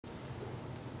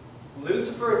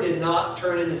Lucifer did not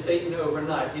turn into Satan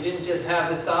overnight. He didn't just have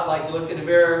this thought, like looked in the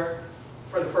mirror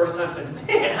for the first time and said,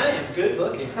 man, I am good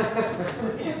looking.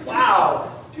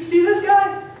 Wow, do you see this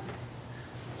guy?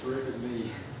 Terrific me.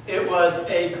 It was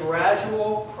a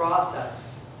gradual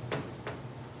process.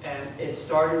 And it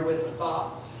started with the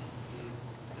thoughts.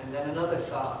 And then another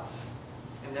thoughts.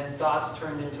 And then thoughts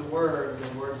turned into words,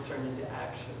 and words turned into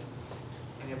actions.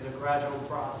 And it was a gradual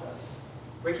process.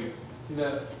 Ricky? You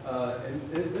know,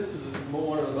 and this is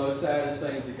one of the most saddest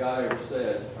things that God ever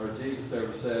said, or Jesus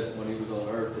ever said when he was on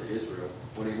earth to Israel,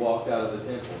 when he walked out of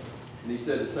the temple. And he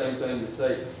said the same thing to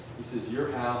Satan. He says,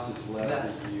 your house is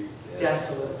left to you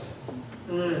desolate.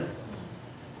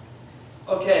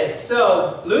 Okay,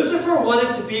 so Lucifer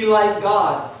wanted to be like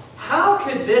God. How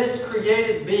could this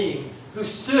created being who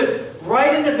stood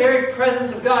right in the very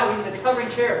presence of God, he was a covering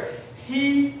cherub,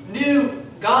 he knew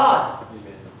God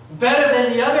better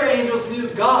than the other angels knew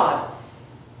God.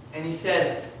 And he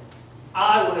said,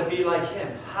 I want to be like him.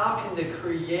 How can the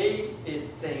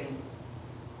created thing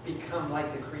become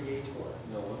like the Creator?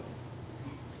 No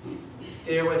one.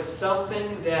 There was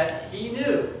something that he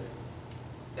knew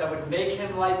that would make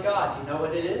him like God. Do you know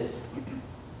what it is?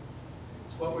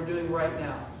 It's what we're doing right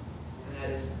now. And that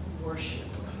is worship.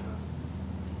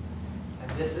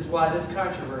 And this is why this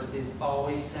controversy is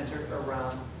always centered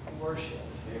around worship.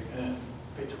 Amen.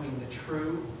 Between the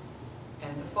true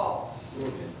and the false.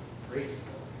 Praise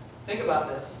Think about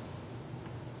this.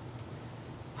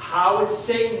 How would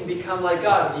Satan become like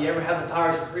God? Would he ever have the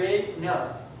power to create?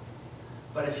 No.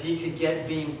 But if he could get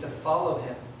beings to follow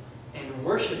him and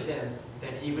worship him,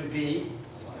 then he would be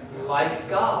like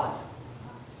God.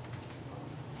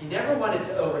 He never wanted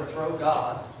to overthrow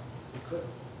God.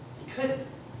 He couldn't.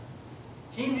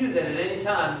 He knew that at any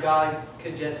time God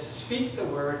could just speak the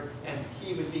word and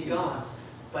he would be gone.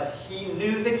 But he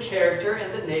knew the character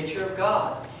and the nature of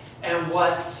God. And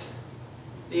what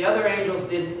the other angels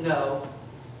didn't know,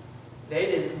 they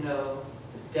didn't know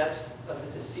the depths of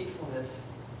the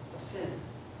deceitfulness of sin.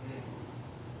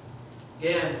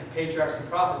 Again, Patriarchs and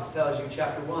Prophets tells you,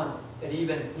 chapter 1, that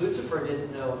even Lucifer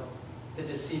didn't know the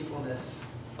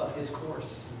deceitfulness of his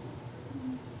course.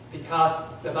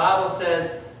 Because the Bible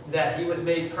says that he was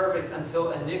made perfect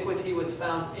until iniquity was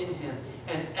found in him.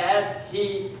 And as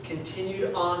he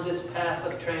continued on this path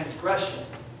of transgression,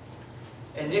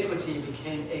 iniquity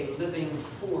became a living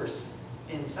force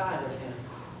inside of him.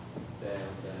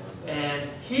 And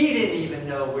he didn't even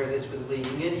know where this was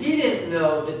leading. And he didn't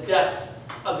know the depths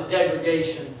of the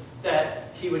degradation that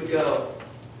he would go.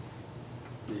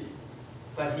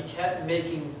 But he kept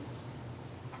making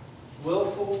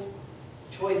willful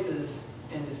choices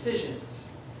and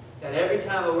decisions that every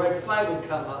time a red flag would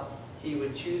come up, he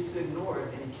would choose to ignore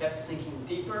it, and he kept sinking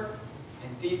deeper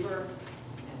and deeper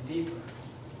and deeper.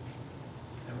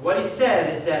 And what he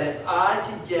said is that if I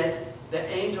could get the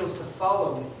angels to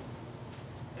follow me,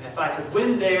 and if I could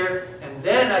win there, and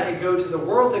then I could go to the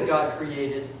worlds that God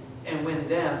created and win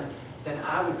them, then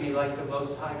I would be like the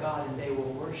Most High God, and they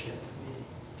will worship me.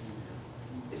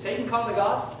 Is Satan called a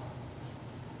God?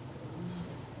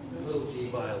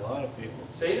 by a lot of people.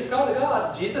 Satan is called a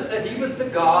God. Jesus said he was the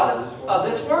God of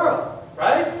this world,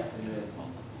 right?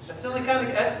 That's the only kind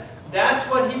of, that's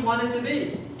what he wanted to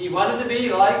be. He wanted to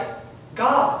be like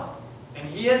God. And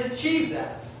he has achieved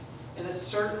that in a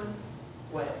certain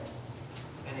way.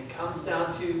 And it comes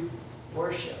down to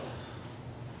worship.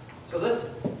 So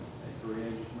listen.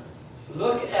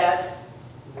 Look at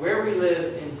where we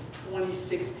live in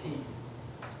 2016.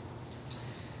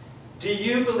 Do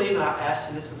you believe, and I've asked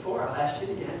you this before, I'll ask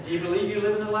you again. Do you believe you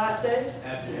live in the last days?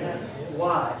 Absolutely. Yes.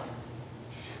 Why?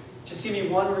 Just give me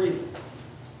one reason.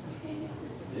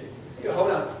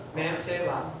 Hold on. Ma'am, say it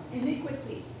loud.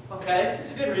 Iniquity. Okay,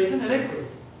 it's a good reason, iniquity.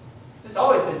 There's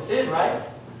always been sin, right?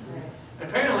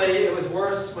 Apparently, it was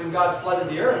worse when God flooded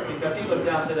the earth because he looked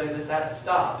down and said, oh, this has to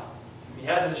stop. He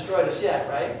hasn't destroyed us yet,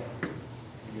 right?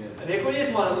 Iniquity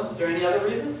is one of them. Is there any other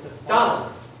reason?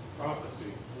 Donald.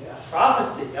 Prophecy. Yeah.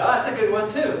 Prophecy. Oh, that's a good one,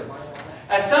 too.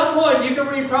 At some point, you can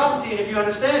read prophecy, and if you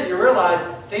understand, you realize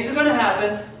things are going to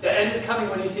happen. The end is coming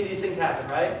when you see these things happen,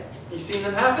 right? You've seen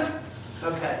them happen?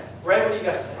 Okay. Red, what do you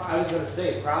got to say? I was going to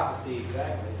say prophecy,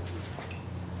 exactly.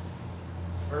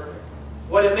 Perfect.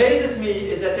 What amazes me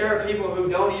is that there are people who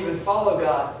don't even follow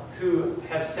God who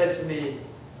have said to me,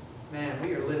 man,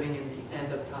 we are living in the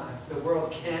end of time. The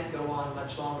world can't go on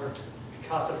much longer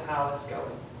because of how it's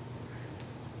going.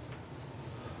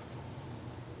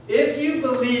 If you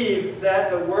believe that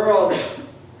the world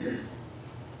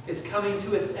is coming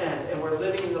to its end and we're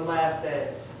living in the last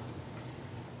days,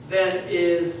 then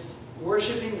is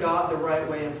worshiping God the right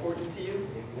way important to you?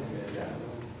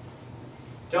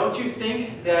 Don't you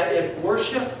think that if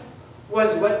worship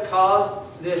was what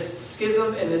caused this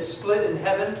schism and this split in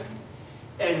heaven,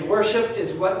 and worship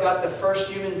is what got the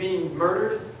first human being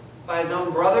murdered by his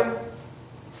own brother,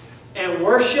 and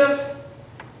worship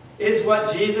is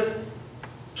what Jesus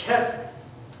kept,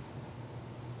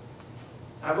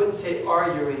 I wouldn't say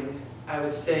arguing, I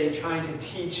would say trying to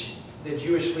teach the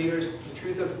Jewish leaders the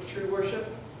truth of true worship,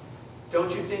 don't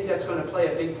you think that's going to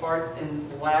play a big part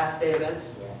in last day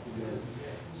events? Yes.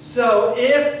 So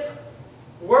if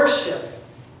worship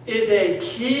is a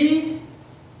key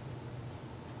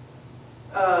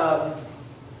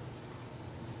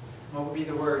what would be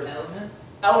the word?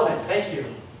 Element, thank you.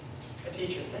 A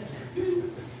teacher, thank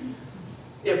you.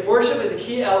 If worship is a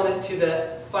key element to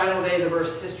the final days of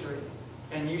Earth's history,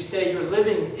 and you say you're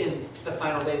living in the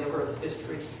final days of Earth's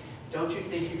history, don't you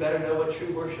think you better know what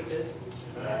true worship is?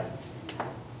 Yes.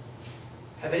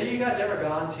 Have any of you guys ever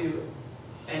gone to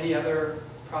any other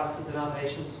Protestant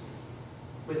denominations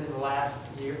within the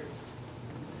last year?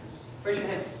 Raise your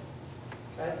hands.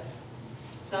 Okay?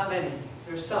 It's not many.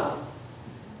 There's some.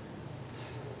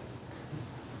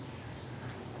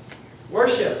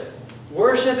 Worship.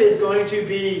 Worship is going to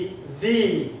be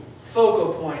the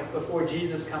focal point before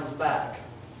Jesus comes back.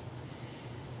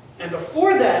 And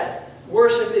before that,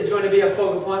 worship is going to be a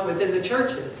focal point within the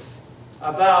churches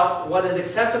about what is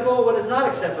acceptable, what is not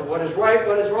acceptable, what is right,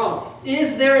 what is wrong.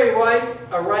 Is there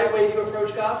a right way to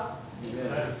approach God?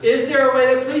 Yes. Is there a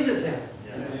way that pleases Him?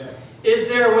 Yes. Is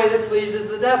there a way that pleases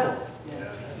the devil?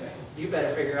 Yes. You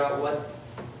better figure out what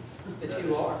the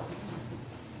two are.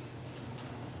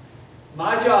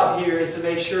 My job here is to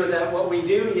make sure that what we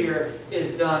do here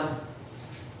is done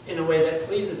in a way that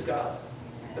pleases God.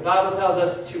 The Bible tells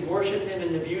us to worship Him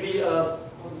in the beauty of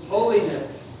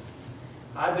holiness.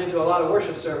 I've been to a lot of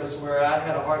worship service where I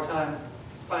had a hard time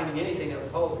finding anything that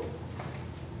was holy.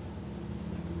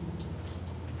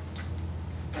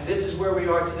 And this is where we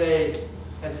are today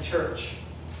as a church.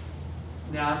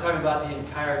 Now I'm talking about the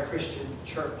entire Christian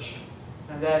church.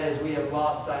 And that is, we have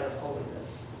lost sight of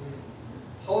holiness.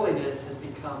 Holiness has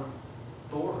become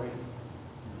boring.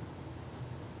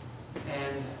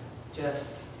 And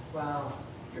just, wow,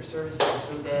 your services are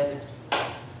so dead.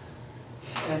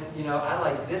 And, you know, I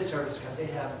like this service because they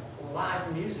have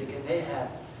live music and they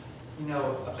have, you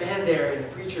know, a band there and the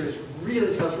preacher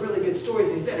really tells really good stories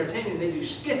and he's entertaining and they do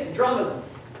skits and dramas and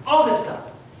all this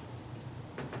stuff.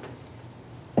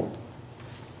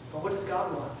 But what does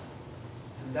God want?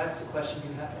 And that's the question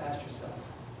you have to ask yourself.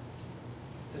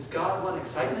 Does God want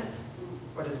excitement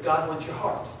or does God want your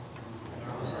heart?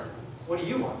 What do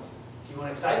you want? Do you want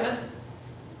excitement?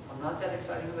 I'm not that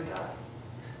exciting of a guy.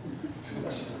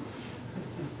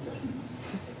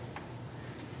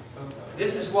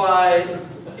 This is why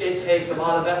it takes a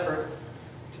lot of effort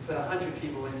to put 100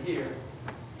 people in here.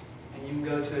 And you can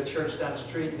go to a church down the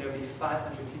street and there'll be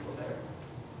 500 people there.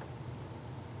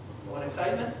 You want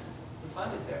excitement? You'll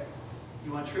find it there.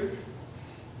 You want truth?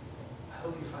 I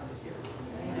hope you find it here.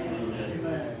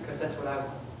 Because that's what I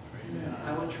want.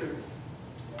 I want truth.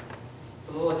 If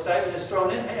a little excitement is thrown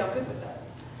in, hey, I'm good with that.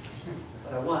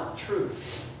 But I want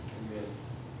truth.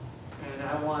 And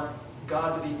I want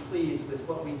God to be pleased with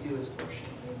what we do as worship.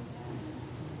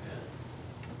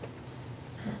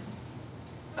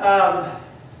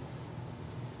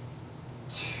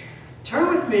 Turn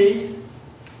with me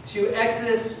to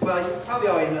Exodus, well, you probably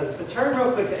already know this, but turn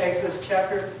real quick to Exodus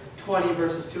chapter 20,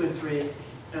 verses 2 and 3,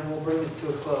 and we'll bring this to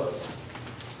a close.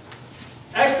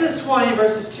 Exodus 20,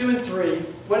 verses 2 and 3,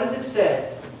 what does it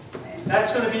say?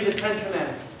 That's going to be the 10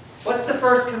 Commandments. What's the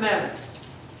first commandment?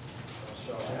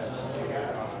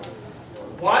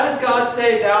 Why does God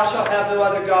say, thou shalt have no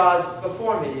other gods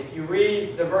before me? If you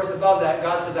read the verse above that,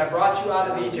 God says, I brought you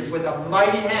out of Egypt with a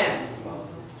mighty hand.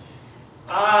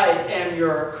 I am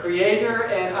your creator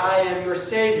and I am your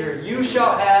savior. You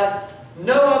shall have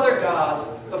no other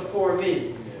gods before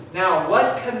me. Now,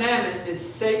 what commandment did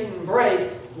Satan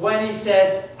break when he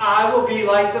said, I will be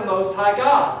like the Most High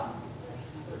God?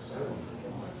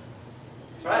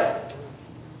 That's right.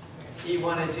 He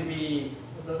wanted to be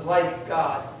like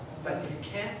God. But you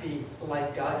can't be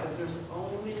like God because there's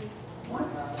only one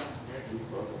God.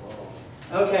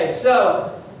 Okay,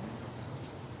 so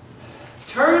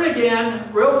turn again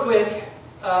real quick.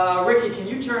 Ricky, can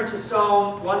you turn to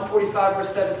Psalm 145, verse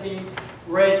 17?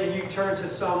 Ray, can you turn to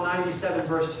Psalm 97,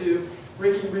 verse 2?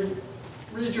 Ricky,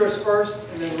 read yours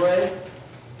first, and then Ray.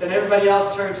 Then everybody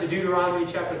else turn to Deuteronomy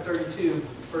chapter 32,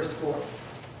 verse 4.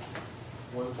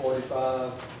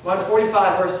 145.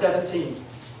 145, verse 17.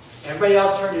 Everybody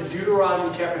else turn to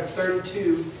Deuteronomy chapter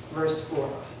 32, verse 4.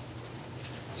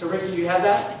 So Ricky, you have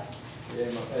that? Yeah,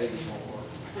 my page won't work.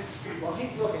 While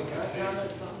he's looking, can I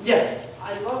comment something? Yes.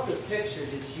 I love the picture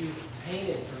that you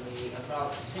painted for me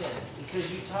about sin,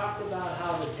 because you talked about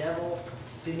how the devil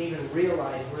didn't even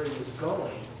realize where he was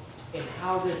going, and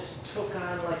how this took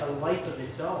on like a life of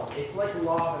its own. It's like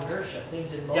law of inertia.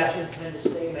 Things in motion Yes. tend to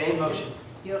stay in Stay in motion. motion.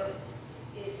 You know,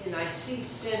 and I see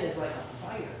sin as like a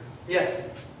fire.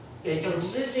 Yes. It's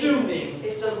Consuming.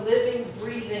 It's a living,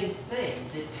 breathing thing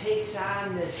that takes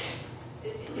on this.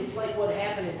 It's like what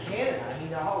happened in Canada. I mean,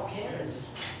 the whole Canada just.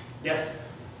 Yes.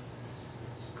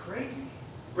 It's crazy.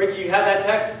 Ricky, you have that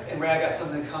text? And Ray, I got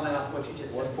something to comment off what you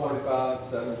just said.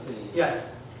 145:17.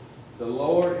 Yes. The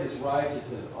Lord is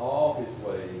righteous in all his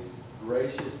ways,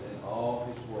 gracious in all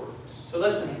his works. So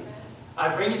listen,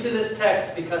 I bring you to this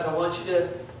text because I want you to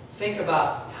think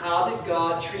about how did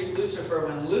God treat Lucifer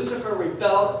when Lucifer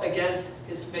rebelled against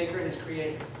his maker and his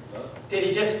creator. Did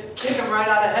he just kick him right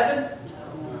out of heaven?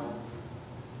 No.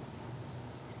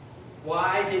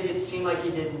 Why did it seem like he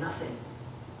did nothing?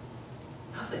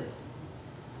 Nothing.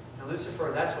 Now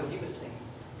Lucifer, that's what he was thinking.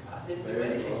 God didn't do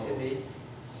anything to me,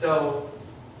 so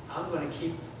I'm going to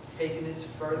keep taking this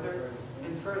further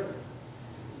and further.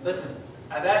 Listen,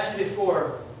 I've asked you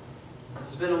before,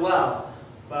 this has been a while,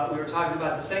 but we were talking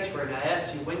about the sanctuary, and I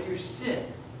asked you, when you sin,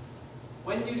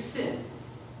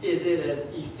 is it an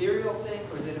ethereal thing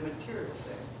or is it a material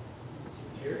thing?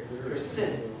 Your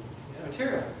sin. It's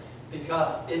material.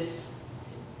 Because it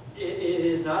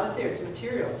is not ethereal, it's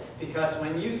material. Because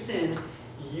when you sin,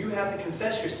 you have to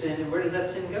confess your sin, and where does that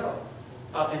sin go?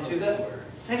 Up into the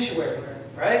sanctuary,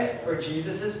 right? Where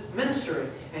Jesus is ministering.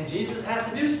 And Jesus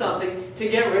has to do something to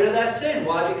get rid of that sin.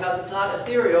 Why? Because it's not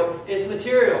ethereal, it's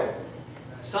material.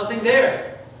 Something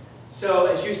there. So,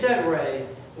 as you said, Ray,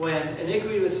 when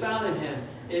iniquity was found in him,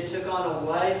 it took on a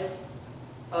life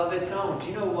of its own. Do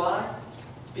you know why?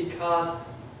 It's because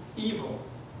evil,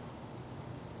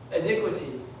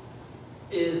 iniquity,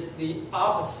 is the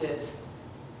opposite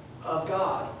of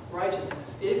God,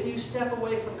 righteousness. If you step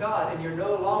away from God and you're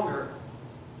no longer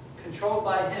controlled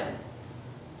by him,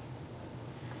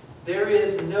 there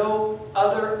is no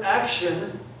other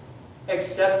action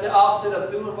except the opposite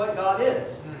of who and what God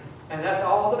is. And that's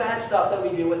all the bad stuff that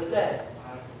we deal with today.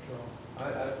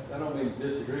 I don't mean to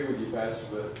disagree with you, Pastor,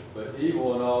 but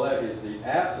evil and all that is the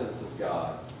absence of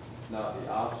God, not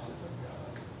the opposite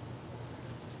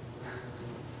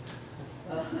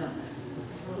of God.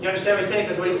 You understand what he's saying?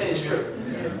 Because what he's saying is true.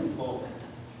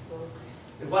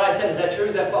 What I said, is that true or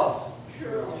is that false?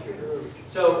 True.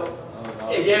 So,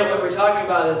 again, what we're talking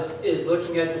about is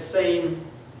looking at the same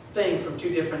thing from two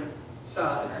different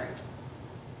sides.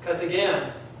 Because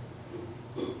again,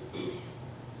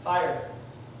 fire.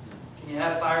 Can you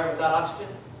have fire without oxygen?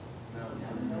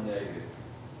 Negative.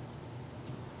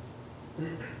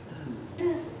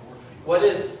 What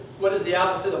is the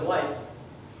opposite of light?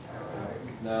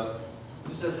 No.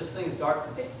 There's no such thing as It's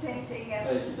darkness. the same thing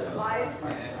as the life.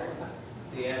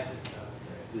 It's the absence of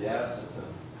It's the absence of.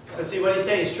 So see, what he's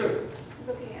saying is true.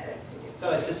 Looking at it.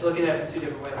 So it's just looking at it from two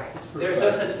different ways. There's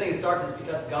no such thing as darkness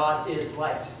because God is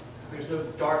light. There's no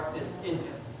darkness in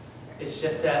him. It's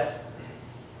just that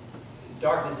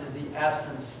darkness is the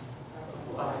absence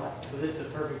of light. So this is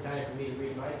the perfect time for me to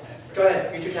read my text. Go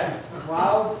ahead, read your text.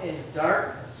 Clouds and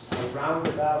darkness are round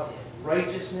about him.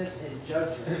 Righteousness and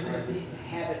judgment are the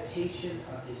habitation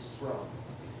of his throne.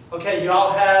 Okay, you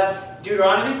all have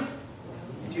Deuteronomy?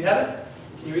 Do you have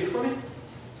it? Can you read it for me?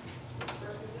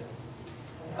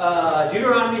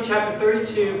 Deuteronomy chapter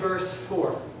 32, verse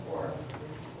 4.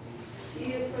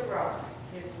 He is the rock,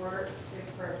 his word is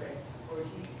perfect,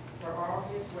 for all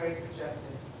his ways of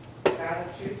justice, God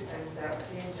of truth and without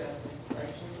injustice,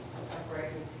 righteous and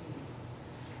upright is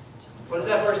he. What does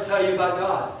that verse tell you about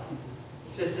God? It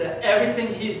says that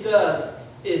everything he does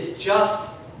is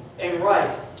just and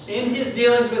right. In his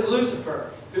dealings with Lucifer,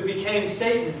 who became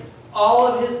Satan, all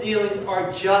of his dealings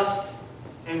are just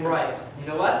and right. You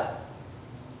know what?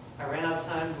 I ran out of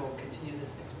time. We'll continue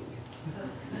this next week.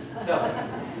 So,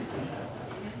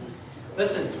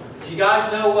 listen, do you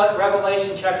guys know what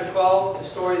Revelation chapter 12, the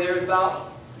story there is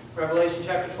about? Revelation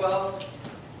chapter 12,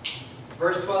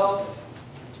 verse 12.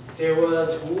 There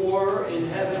was war in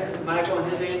heaven. Michael and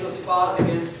his angels fought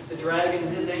against the dragon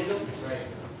and his angels.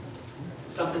 Right.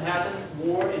 Something happened.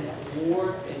 War in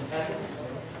heaven.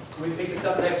 When we pick this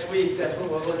up next week, that's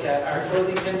what we'll look at. Our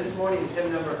closing hymn this morning is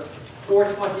hymn number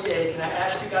 428. Can I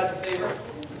ask you guys a favor?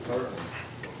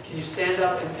 Can you stand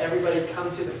up and everybody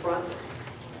come to the front?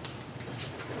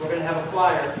 We're going to have a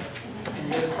choir,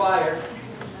 and you're the choir.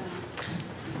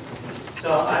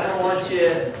 So I don't want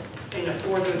you in the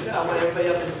fourth or fifth. I want everybody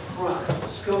up in the front.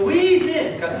 Squeeze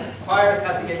in, because choirs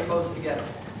have to get close together.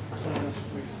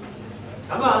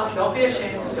 Come on, don't be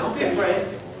ashamed, don't be afraid.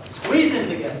 Squeeze in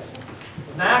together.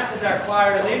 Max is our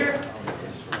choir leader.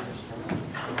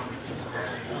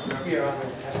 Here,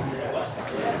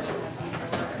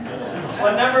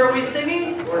 what number are we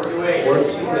singing? 428.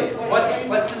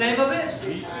 What's the name of it?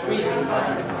 Sweet by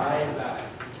and by.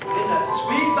 In the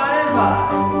sweet by and by.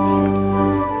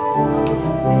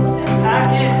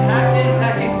 Pack in.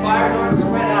 Choirs aren't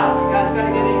spread out. You guys got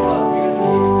to get in close. You're going to see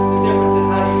the difference in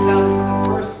how you sound from the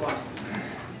first one.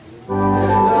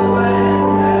 There's a land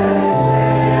that is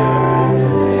fairer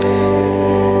than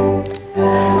day,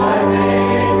 and by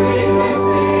faith we can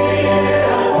see it afar. For the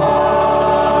Father waits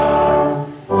over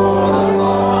the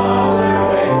way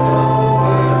to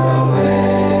prepare us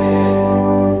a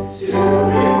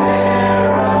dwelling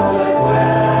place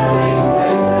there.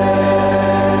 In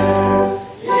the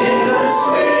sweet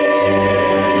by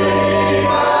and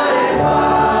by,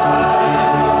 we shall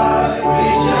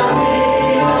meet on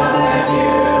that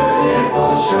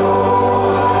beautiful shore.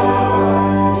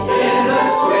 In the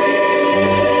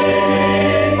sweet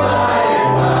by and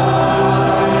by,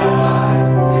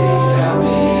 we shall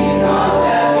meet on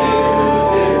that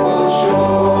beautiful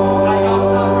shore. Now y'all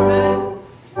stop for a minute.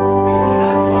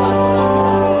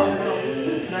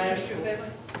 Can I ask you a favor?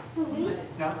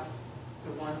 No?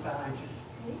 The one behind you.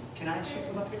 Can I ask you to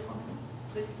come up here for me,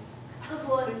 please?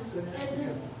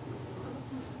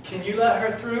 Can you let her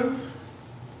through?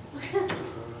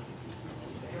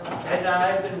 And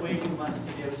I've been waiting months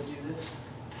to be able to do this.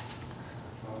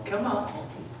 Come on.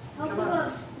 Come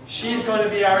on. She's going to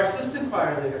be our assistant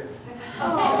choir leader.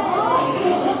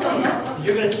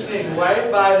 You're going to sing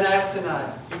right by Max and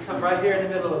I. You come right here in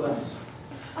the middle of us.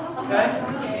 Okay?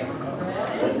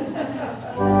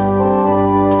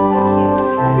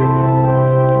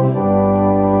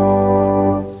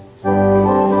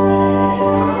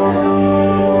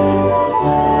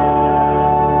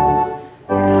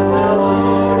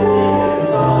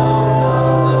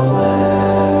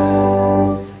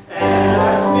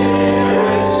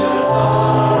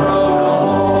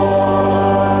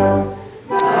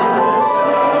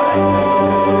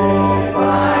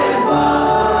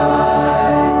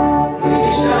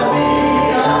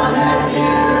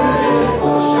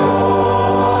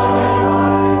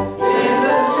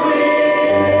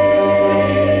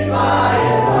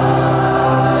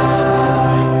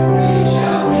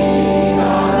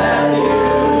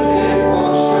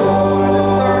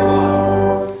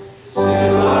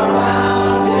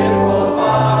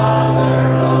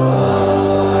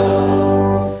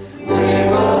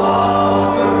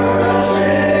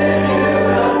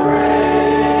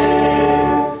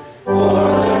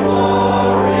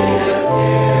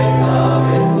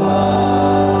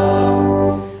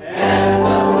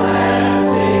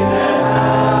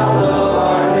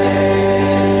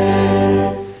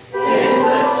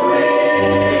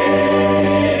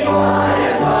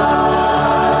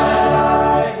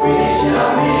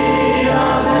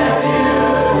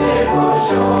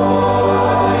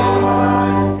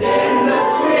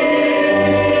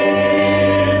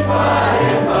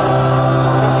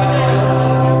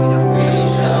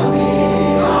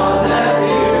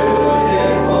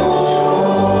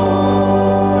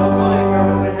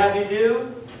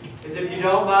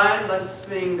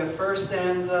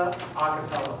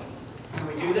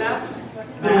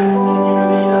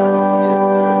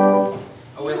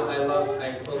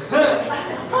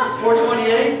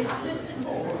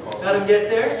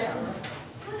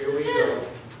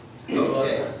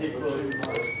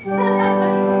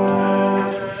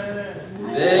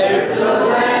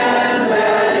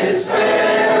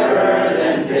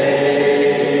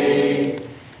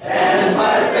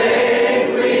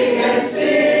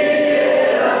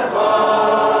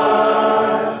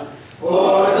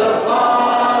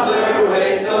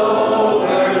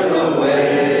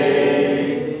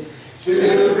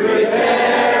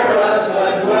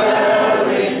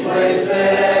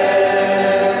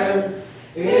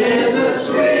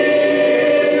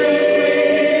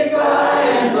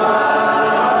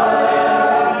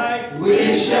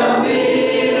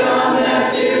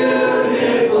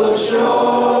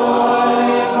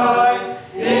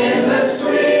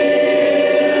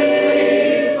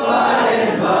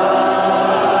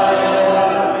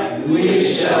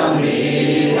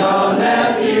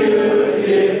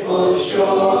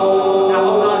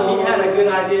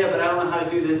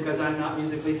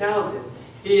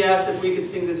 He asked if we could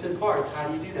sing this in parts. How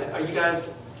do you do that? Are you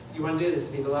guys, you want to do this?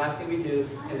 This will be the last thing we do,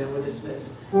 and then we'll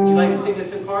dismiss. Would you like to sing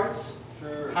this in parts?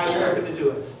 Sure. How are you going to do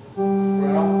it?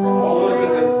 Well, for all those that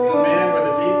come in with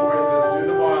a deep voice, let's do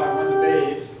the bottom on the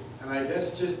bass, and I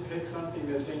guess just pick something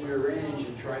that's in your range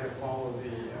and try to follow the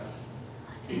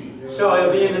So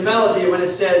it'll be in the melody when it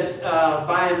says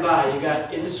by and by. You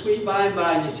got in the sweet by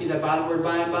and you see that bottom word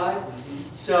by and by.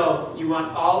 So you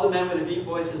want all the men with the deep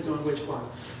voices doing which one?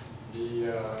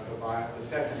 The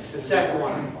second. The second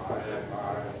one. By and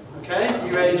by. Okay,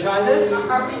 you ready to try this?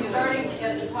 Are we starting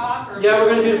at the top? Or Yeah, we're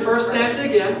going to do the first stanza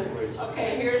again.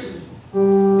 okay, here's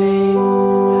bass.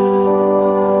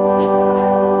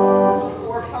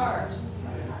 4 parts.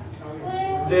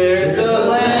 There's a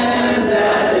land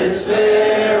that is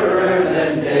fairer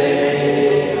than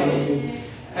day,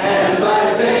 and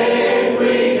by faith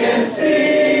we can see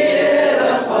it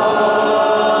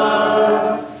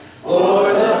afar,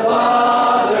 for the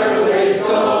Father waits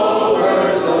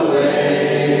over the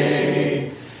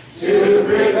way to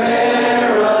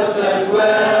prepare us a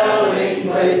dwelling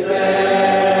place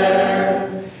there,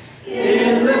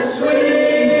 in the sweet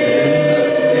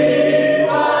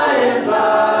by and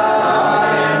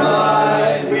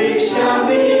by, we shall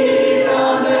meet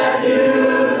on that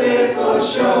beautiful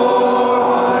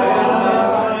shore,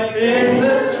 in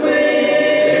the sweet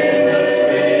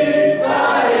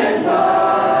by and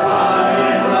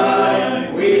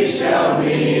by, we shall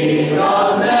meet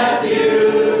on that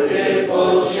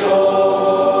beautiful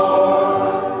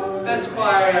shore. Best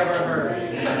choir I ever heard.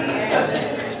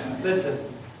 Listen,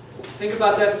 think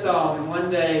about that song, and one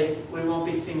day we won't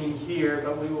be singing here,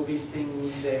 but we will be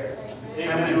singing there.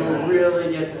 And we will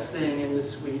really get to sing in the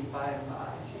sweet by and by.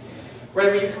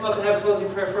 Ray, will you come up and have a closing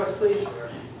prayer for us, please?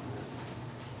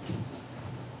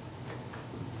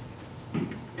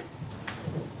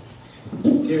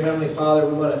 Dear Heavenly Father,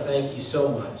 we want to thank you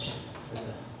so much for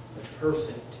the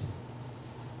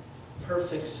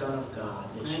perfect Son of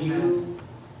God that you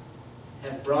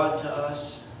have brought to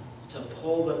us to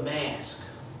pull the mask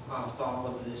off all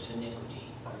of this iniquity,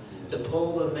 to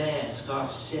pull the mask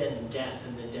off sin, death,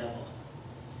 and the devil,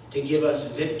 to give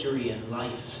us victory and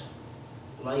life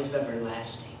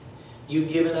everlasting.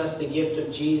 You've given us the gift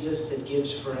of Jesus that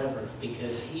gives forever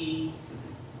because he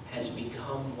has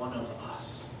become one of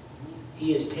us.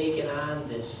 He has taken on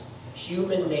this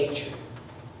human nature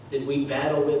that we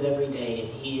battle with every day, and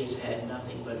he has had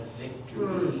nothing but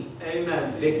victory.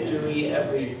 Amen. Victory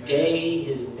every day.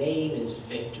 His name is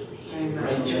victory. Amen.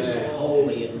 Righteous and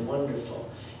holy and wonderful.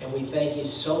 And we thank you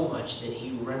so much that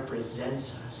he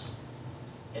represents us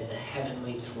in the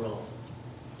heavenly throne,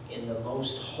 in the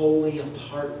most holy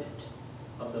apartment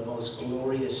of the most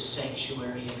glorious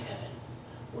sanctuary in heaven,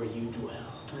 where you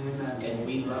dwell. Amen. And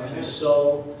we love you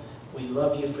so. We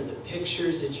love you for the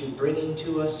pictures that you're bringing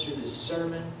to us through this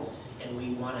sermon, and we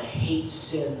want to hate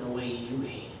sin the way you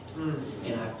hate it.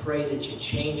 And I pray that you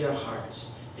change our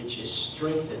hearts, that you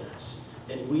strengthen us,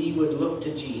 that we would look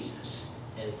to Jesus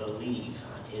and believe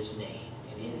on his name.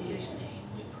 And in his name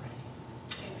we pray.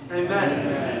 Amen.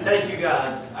 Amen. Thank you,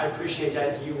 guys. I appreciate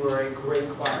that. You were a great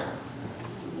choir.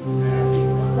 Amen.